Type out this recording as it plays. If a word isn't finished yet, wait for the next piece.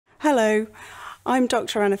Hello, I'm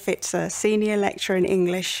Dr. Anna Fitzer, Senior Lecturer in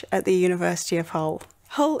English at the University of Hull.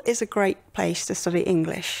 Hull is a great place to study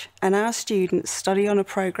English, and our students study on a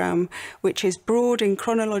programme which is broad in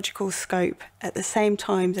chronological scope at the same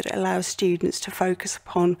time that it allows students to focus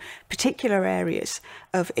upon particular areas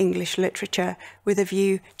of English literature with a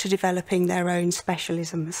view to developing their own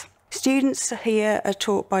specialisms. Students here are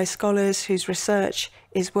taught by scholars whose research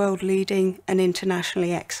is world-leading and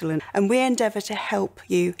internationally excellent, and we endeavour to help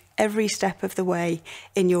you every step of the way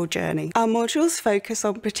in your journey. Our modules focus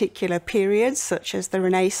on particular periods, such as the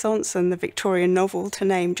Renaissance and the Victorian novel, to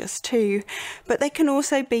name just two, but they can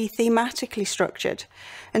also be thematically structured.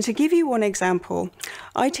 And to give you one example,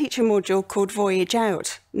 I teach a module called Voyage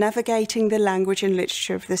Out, Navigating the Language and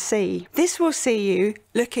Literature of the Sea. This will see you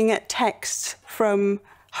looking at texts from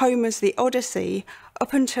Homer's The Odyssey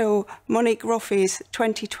up until Monique Roffey's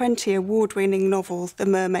 2020 award-winning novel, The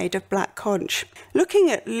Mermaid of Black Conch. Looking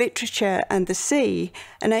at literature and the sea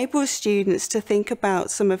enables students to think about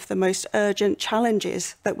some of the most urgent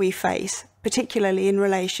challenges that we face, particularly in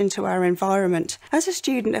relation to our environment. As a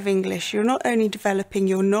student of English, you're not only developing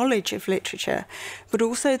your knowledge of literature, but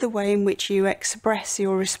also the way in which you express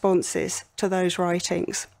your responses to those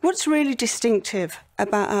writings. What's really distinctive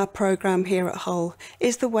about our programme here at Hull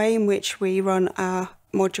is the way in which we run our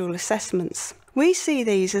module assessments. We see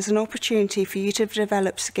these as an opportunity for you to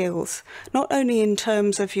develop skills, not only in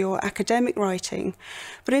terms of your academic writing,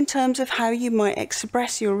 but in terms of how you might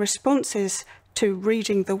express your responses to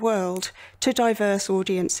reading the world to diverse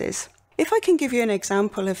audiences. If I can give you an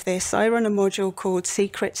example of this, I run a module called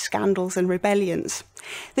Secrets, Scandals and Rebellions.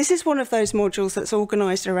 This is one of those modules that's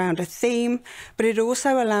organised around a theme, but it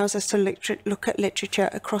also allows us to look at literature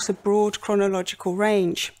across a broad chronological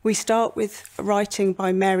range. We start with writing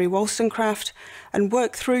by Mary Wollstonecraft and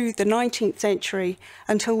work through the 19th century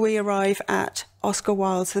until we arrive at Oscar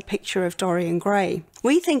Wilde's The Picture of Dorian Gray.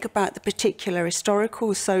 We think about the particular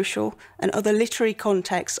historical, social and other literary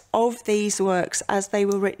contexts of these works as they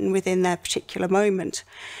were written within their particular moment.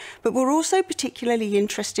 But we're also particularly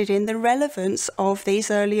interested in the relevance of these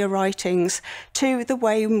earlier writings to the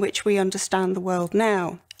way in which we understand the world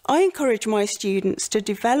now. I encourage my students to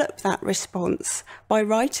develop that response by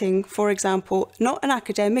writing, for example, not an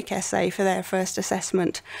academic essay for their first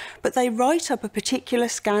assessment, but they write up a particular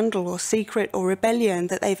scandal or secret or rebellion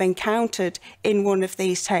that they've encountered in one of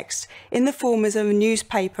these texts in the form of a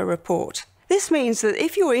newspaper report. This means that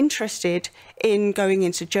if you're interested in going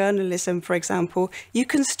into journalism, for example, you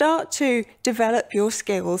can start to develop your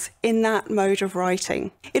skills in that mode of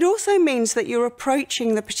writing. It also means that you're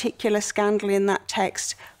approaching the particular scandal in that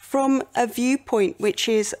text from a viewpoint which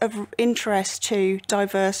is of interest to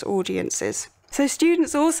diverse audiences. So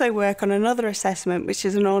students also work on another assessment, which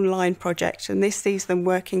is an online project, and this sees them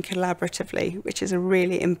working collaboratively, which is a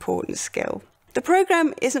really important skill. The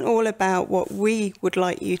programme isn't all about what we would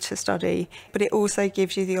like you to study, but it also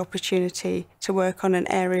gives you the opportunity to work on an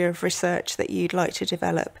area of research that you'd like to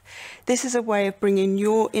develop. This is a way of bringing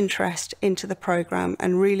your interest into the programme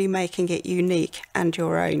and really making it unique and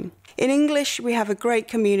your own. In English, we have a great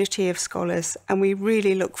community of scholars and we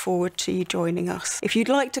really look forward to you joining us. If you'd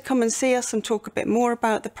like to come and see us and talk a bit more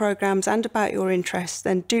about the programmes and about your interests,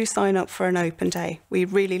 then do sign up for an open day. We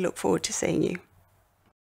really look forward to seeing you.